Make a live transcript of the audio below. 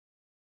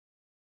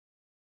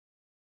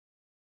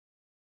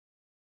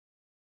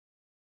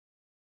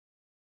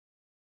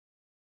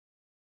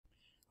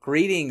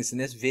Greetings. In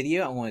this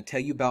video, I want to tell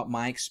you about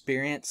my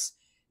experience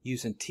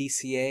using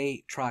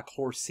TCA,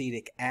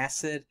 trichloroacetic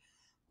acid,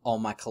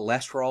 on my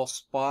cholesterol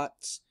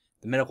spots.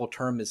 The medical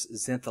term is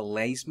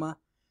Xanthelasma,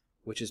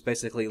 which is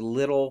basically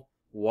little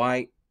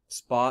white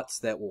spots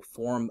that will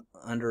form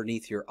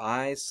underneath your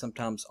eyes,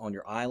 sometimes on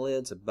your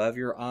eyelids, above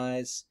your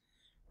eyes,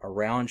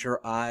 around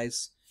your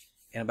eyes.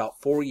 And about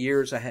 4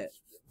 years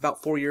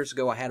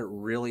ago, I had it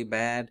really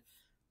bad,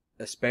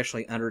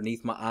 especially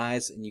underneath my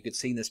eyes. And you can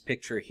see in this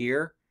picture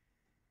here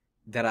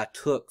that I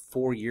took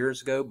 4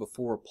 years ago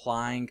before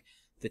applying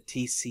the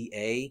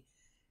TCA,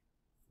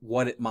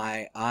 what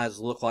my eyes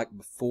looked like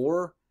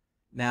before.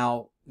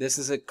 Now, this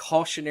is a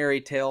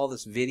cautionary tale.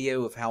 This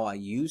video of how I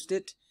used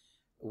it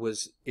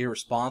was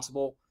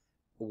irresponsible.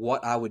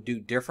 What I would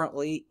do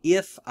differently,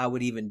 if I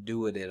would even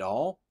do it at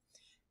all.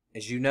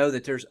 As you know,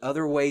 that there's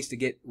other ways to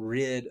get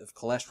rid of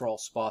cholesterol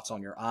spots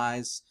on your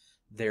eyes.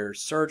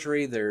 There's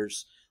surgery,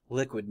 there's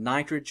liquid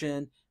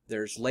nitrogen,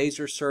 there's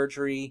laser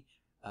surgery,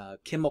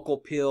 chemical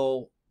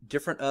peel,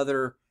 different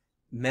other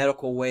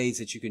medical ways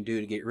that you can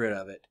do to get rid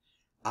of it.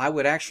 I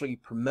would actually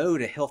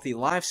promote a healthy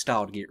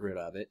lifestyle to get rid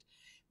of it,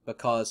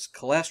 because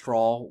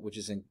cholesterol, which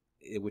is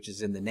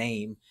in the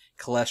name,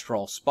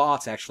 cholesterol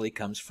spots, actually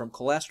comes from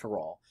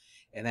cholesterol,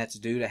 and that's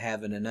due to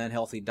having an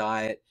unhealthy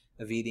diet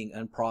of eating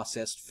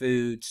unprocessed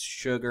foods,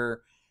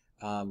 sugar,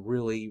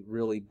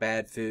 really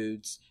bad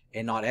foods,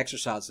 and not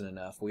exercising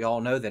enough. We all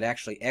know that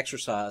actually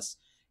exercise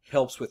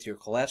helps with your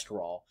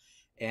cholesterol.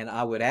 And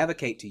I would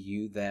advocate to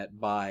you that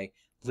by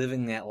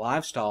living that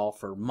lifestyle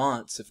for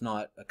months, if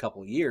not a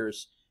couple of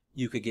years,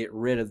 you could get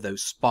rid of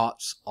those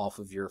spots off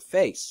of your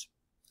face.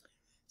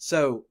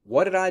 So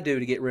what did I do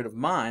to get rid of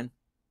mine,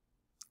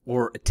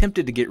 or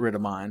attempted to get rid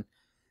of mine?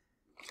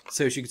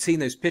 So as you can see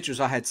in those pictures,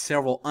 I had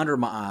several under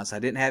my eyes. I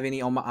didn't have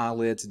any on my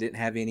eyelids. I didn't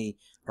have any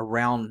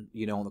around,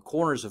 on the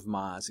corners of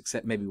my eyes,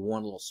 except maybe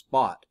one little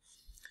spot.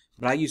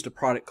 But I used a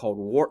product called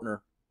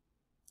Wartner,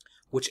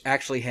 which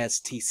actually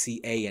has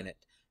TCA in it,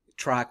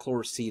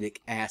 trichloroacetic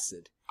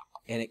acid,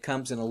 and it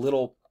comes in a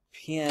little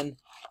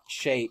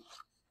pin-shaped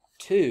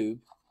tube,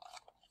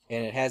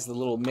 and it has the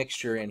little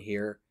mixture in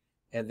here,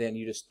 and then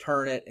you just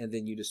turn it, and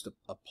then you just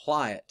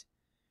apply it.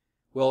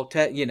 Well,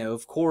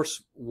 of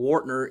course,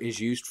 Wartner is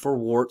used for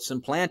warts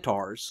and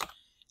plantars,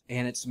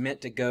 and it's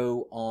meant to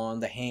go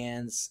on the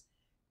hands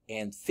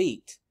and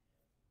feet,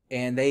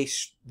 and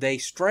they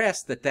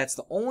stress that that's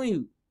the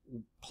only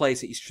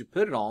place that you should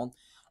put it on.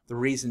 The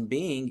reason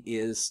being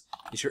is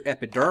your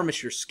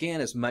epidermis, your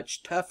skin, is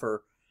much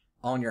tougher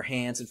on your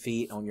hands and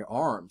feet, on your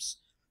arms.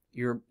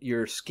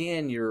 Your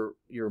skin, your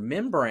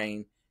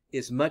membrane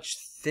is much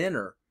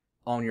thinner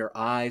on your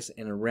eyes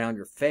and around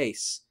your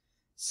face.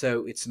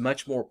 So it's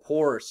much more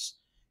porous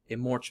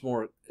and much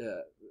more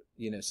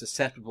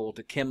susceptible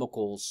to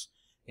chemicals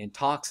and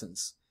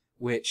toxins,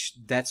 which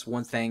that's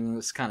one thing I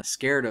was kind of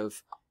scared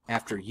of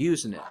after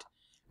using it.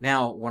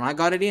 Now, when I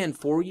got it in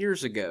 4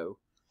 years ago,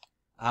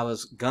 I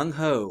was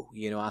gung-ho.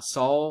 I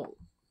saw,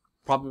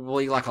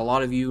 probably like a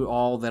lot of you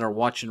all that are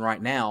watching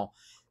right now,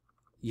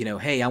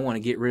 hey, I want to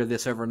get rid of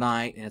this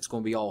overnight and it's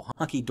going to be all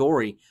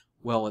hunky-dory.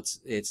 Well,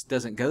 it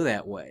doesn't go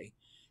that way.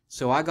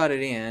 So I got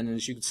it in, and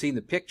as you can see in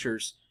the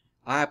pictures,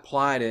 I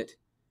applied it.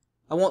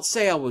 I won't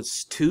say I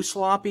was too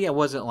sloppy. I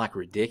wasn't like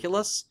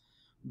ridiculous,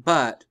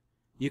 but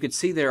you can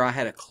see there I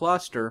had a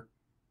cluster.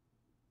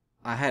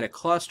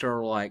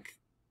 Like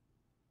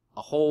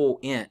a whole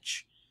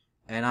inch.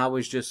 And I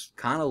was just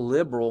kind of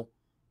liberal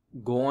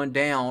going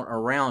down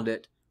around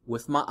it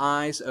with my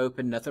eyes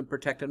open, nothing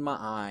protected my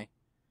eye.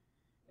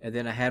 And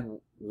then I had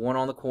one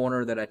on the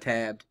corner that I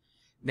tabbed.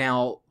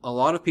 Now, a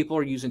lot of people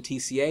are using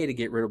TCA to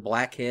get rid of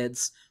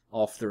blackheads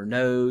off their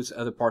nose,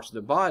 other parts of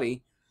their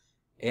body.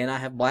 And I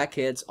have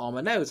blackheads on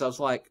my nose. I was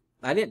like,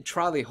 I didn't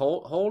try the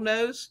whole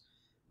nose,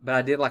 but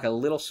I did like a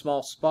little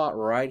small spot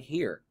right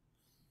here.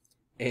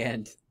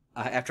 And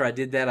after I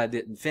did that, I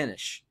didn't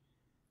finish.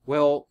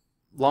 Well,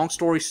 long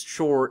story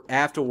short,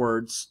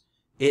 afterwards,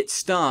 it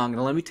stung.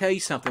 And let me tell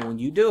you something. When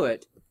you do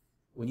it,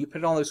 when you put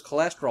it on those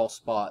cholesterol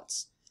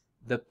spots,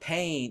 the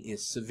pain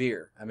is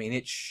severe. I mean,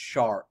 it's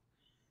sharp.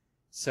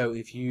 So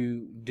if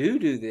you do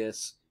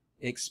this,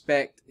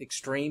 expect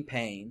extreme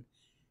pain.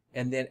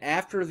 And then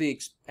after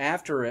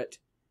it,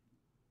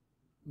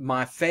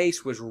 my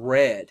face was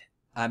red.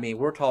 I mean,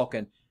 we're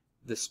talking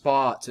the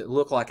spots. It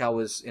looked like I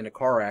was in a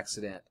car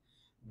accident.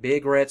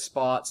 Big red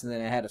spots, and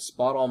then I had a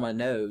spot on my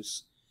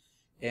nose.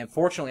 And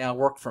fortunately, I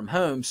worked from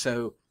home,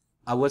 so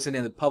I wasn't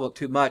in the public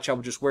too much. I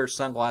would just wear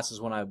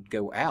sunglasses when I would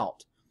go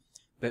out.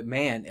 But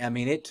man, I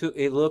mean, it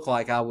looked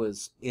like I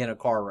was in a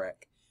car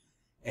wreck.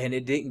 And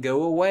it didn't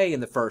go away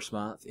in the first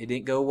month. It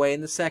didn't go away in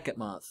the second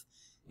month.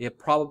 It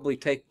probably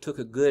took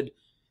a good,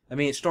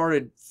 it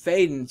started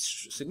fading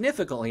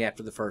significantly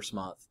after the first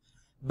month.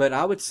 But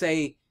I would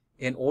say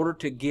in order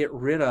to get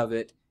rid of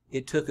it,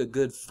 it took a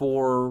good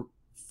 4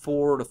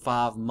 to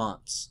 5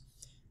 months.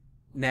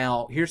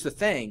 Now, here's the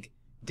thing.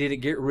 Did it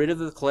get rid of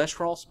the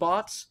cholesterol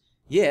spots?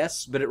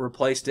 Yes, but it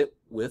replaced it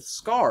with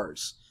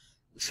scars.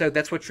 So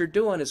that's what you're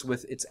doing is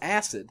with its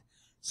acid.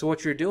 So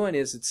what you're doing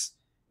is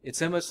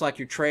It's almost like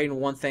you're trading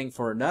one thing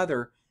for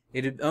another.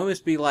 It'd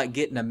almost be like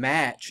getting a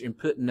match and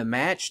putting a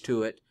match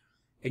to it,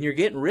 and you're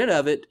getting rid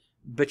of it,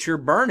 but you're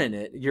burning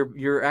it.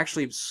 You're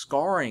actually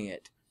scarring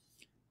it.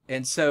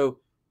 And so,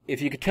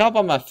 if you could tell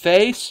by my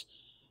face,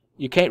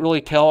 you can't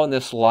really tell in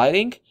this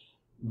lighting,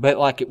 but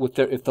like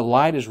if the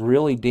light is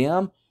really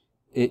dim,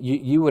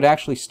 you would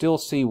actually still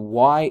see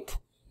white.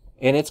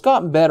 And it's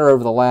gotten better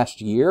over the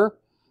last year,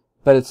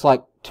 but it's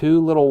like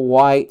two little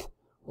white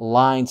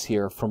lines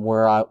here from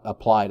where I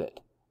applied it.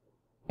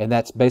 And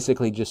that's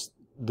basically just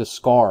the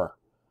scar.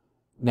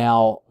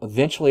 Now,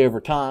 eventually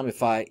over time,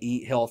 if I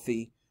eat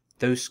healthy,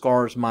 those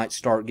scars might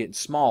start getting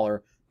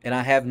smaller, and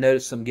I have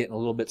noticed them getting a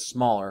little bit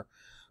smaller.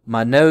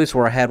 My nose,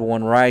 where I had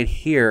one right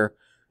here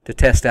to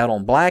test out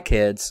on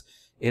blackheads,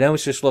 it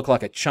almost just looked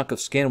like a chunk of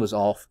skin was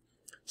off.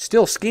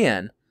 Still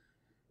skin,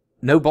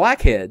 no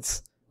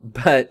blackheads,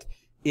 but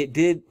it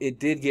did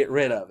get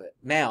rid of it.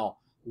 Now,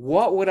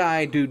 what would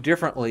I do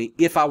differently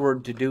if I were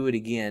to do it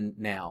again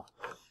now?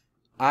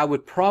 I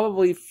would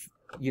probably,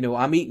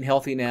 I'm eating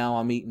healthy now.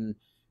 I'm eating,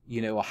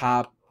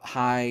 a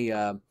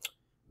high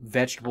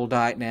vegetable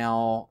diet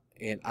now,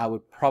 and I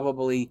would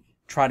probably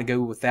try to go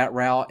with that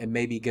route and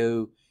maybe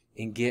go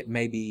and get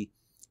maybe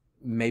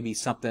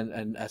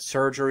something, a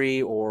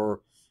surgery,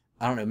 or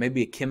I don't know,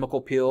 maybe a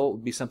chemical pill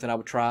would be something I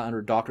would try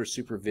under doctor's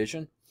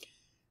supervision.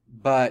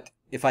 But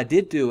if I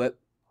did do it,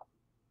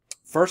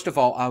 first of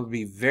all, I would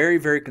be very,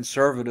 very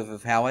conservative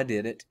of how I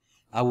did it.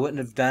 I wouldn't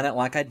have done it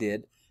like I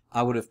did.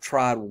 I would have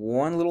tried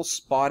one little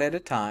spot at a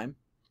time,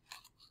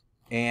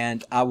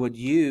 and I would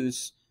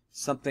use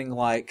something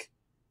like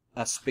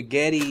a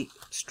spaghetti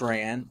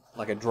strand,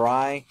 like a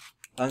dry,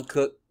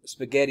 uncooked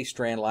spaghetti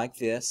strand like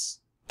this.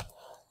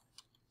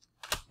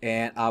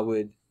 And I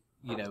would,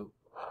 if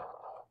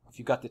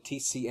you got the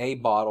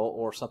TCA bottle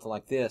or something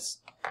like this,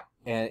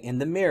 and in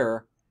the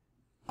mirror,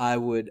 I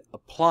would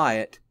apply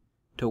it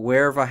to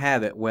wherever I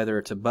have it, whether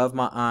it's above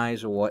my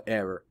eyes or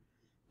whatever.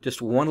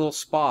 Just one little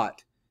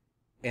spot,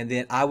 and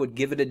then I would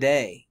give it a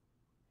day,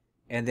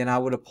 and then I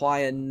would apply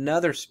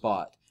another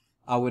spot.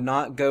 I would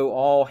not go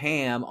all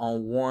ham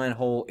on one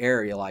whole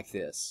area like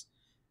this,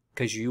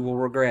 because you will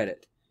regret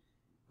it.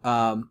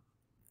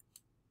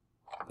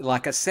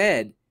 Like I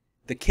said,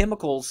 the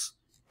chemicals,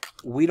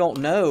 we don't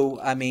know.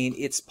 I mean,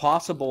 it's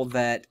possible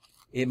that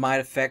it might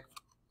affect,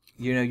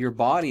 your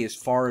body as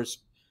far as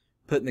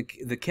putting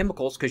the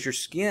chemicals, because your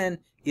skin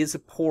is a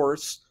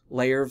porous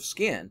layer of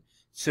skin.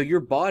 So your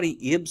body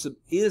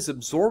is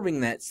absorbing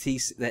that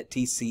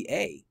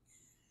TCA.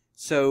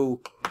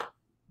 So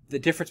the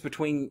difference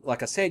between,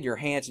 like I said, your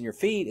hands and your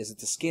feet is that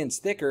the skin's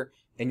thicker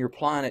and you're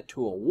applying it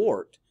to a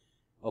wart,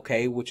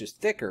 okay, which is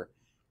thicker.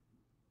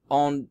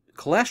 On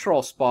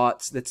cholesterol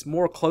spots, that's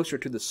more closer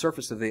to the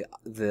surface of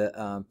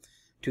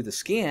to the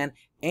skin,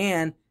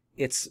 and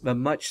it's a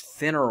much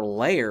thinner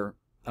layer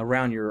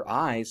around your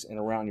eyes and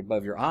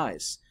above your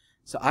eyes.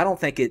 So I don't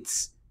think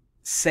it's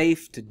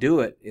safe to do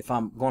it, if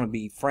I'm going to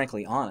be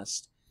frankly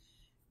honest.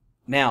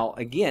 Now,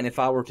 again, if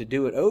I were to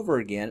do it over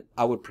again,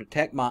 I would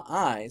protect my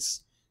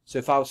eyes. So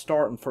if I was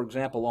starting, for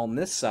example, on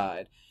this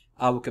side,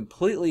 I would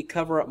completely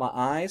cover up my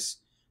eyes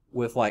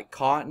with like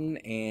cotton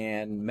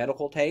and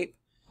medical tape.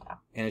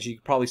 And as you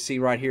can probably see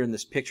right here in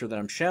this picture that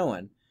I'm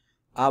showing,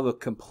 I would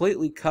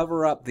completely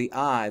cover up the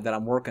eye that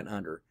I'm working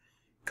under.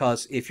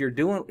 Because if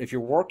you're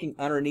working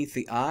underneath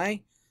the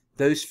eye,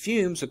 those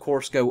fumes, of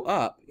course, go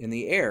up in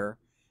the air.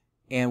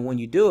 And when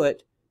you do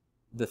it,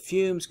 the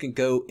fumes can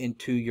go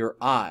into your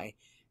eye.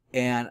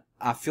 And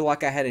I feel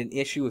like I had an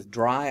issue with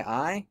dry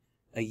eye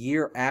a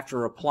year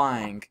after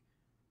applying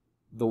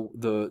the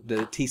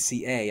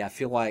TCA. I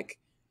feel like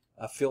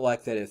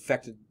that it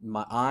affected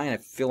my eye, and I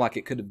feel like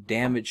it could have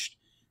damaged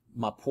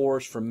my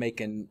pores from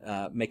making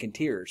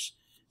tears.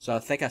 So I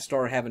think I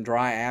started having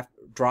dry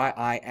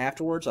eye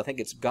afterwards. I think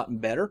it's gotten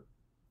better.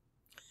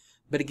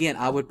 But again,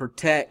 I would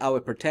protect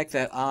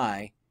that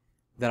eye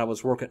that I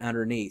was working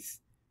underneath.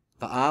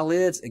 The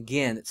eyelids,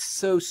 again, it's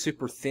so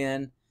super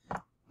thin.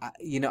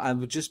 I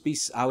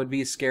would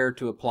be scared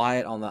to apply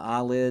it on the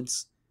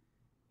eyelids,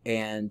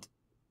 and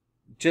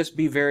just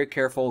be very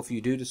careful if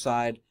you do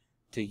decide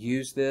to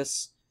use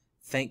this.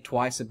 Think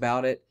twice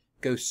about it.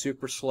 Go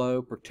super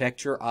slow.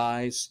 Protect your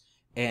eyes,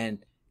 and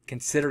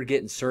consider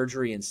getting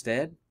surgery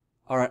instead.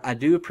 All right, I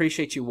do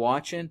appreciate you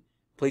watching.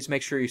 Please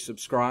make sure you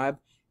subscribe.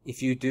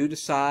 If you do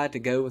decide to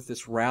go with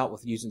this route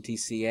with using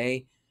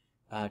TCA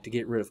to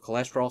get rid of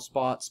cholesterol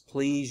spots,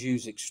 please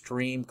use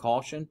extreme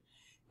caution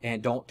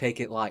and don't take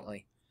it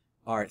lightly.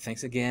 All right,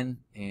 thanks again,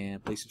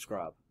 and please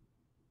subscribe.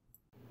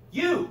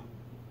 You,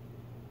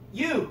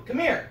 come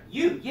here.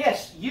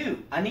 Yes,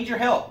 you. I need your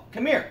help.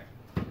 Come here.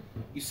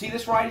 You see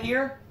this right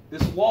here?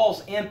 This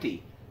wall's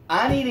empty.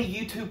 I need a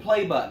YouTube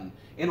play button.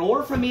 In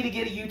order for me to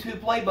get a YouTube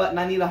play button,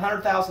 I need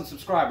 100,000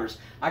 subscribers.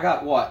 I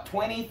got what,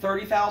 20,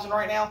 30,000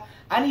 right now?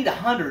 I need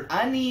 100.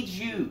 I need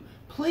you,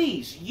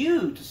 please,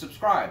 you to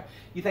subscribe.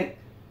 You think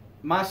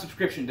my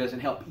subscription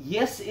doesn't help?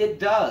 Yes, it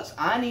does.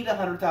 I need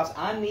 100,000.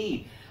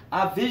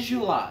 I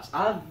visualize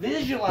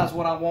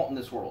what I want in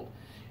this world.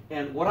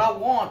 And what I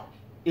want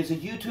is a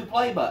YouTube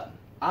play button.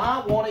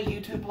 I want a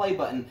YouTube play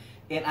button,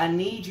 and I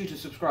need you to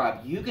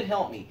subscribe. You can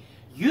help me.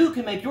 You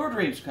can make your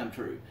dreams come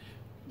true.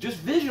 Just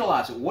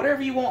visualize it.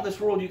 Whatever you want in this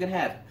world, you can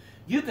have.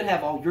 You can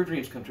have all your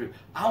dreams come true.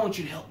 I want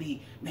you to help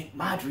me make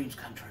my dreams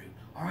come true.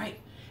 All right?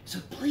 So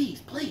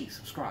please, please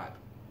subscribe.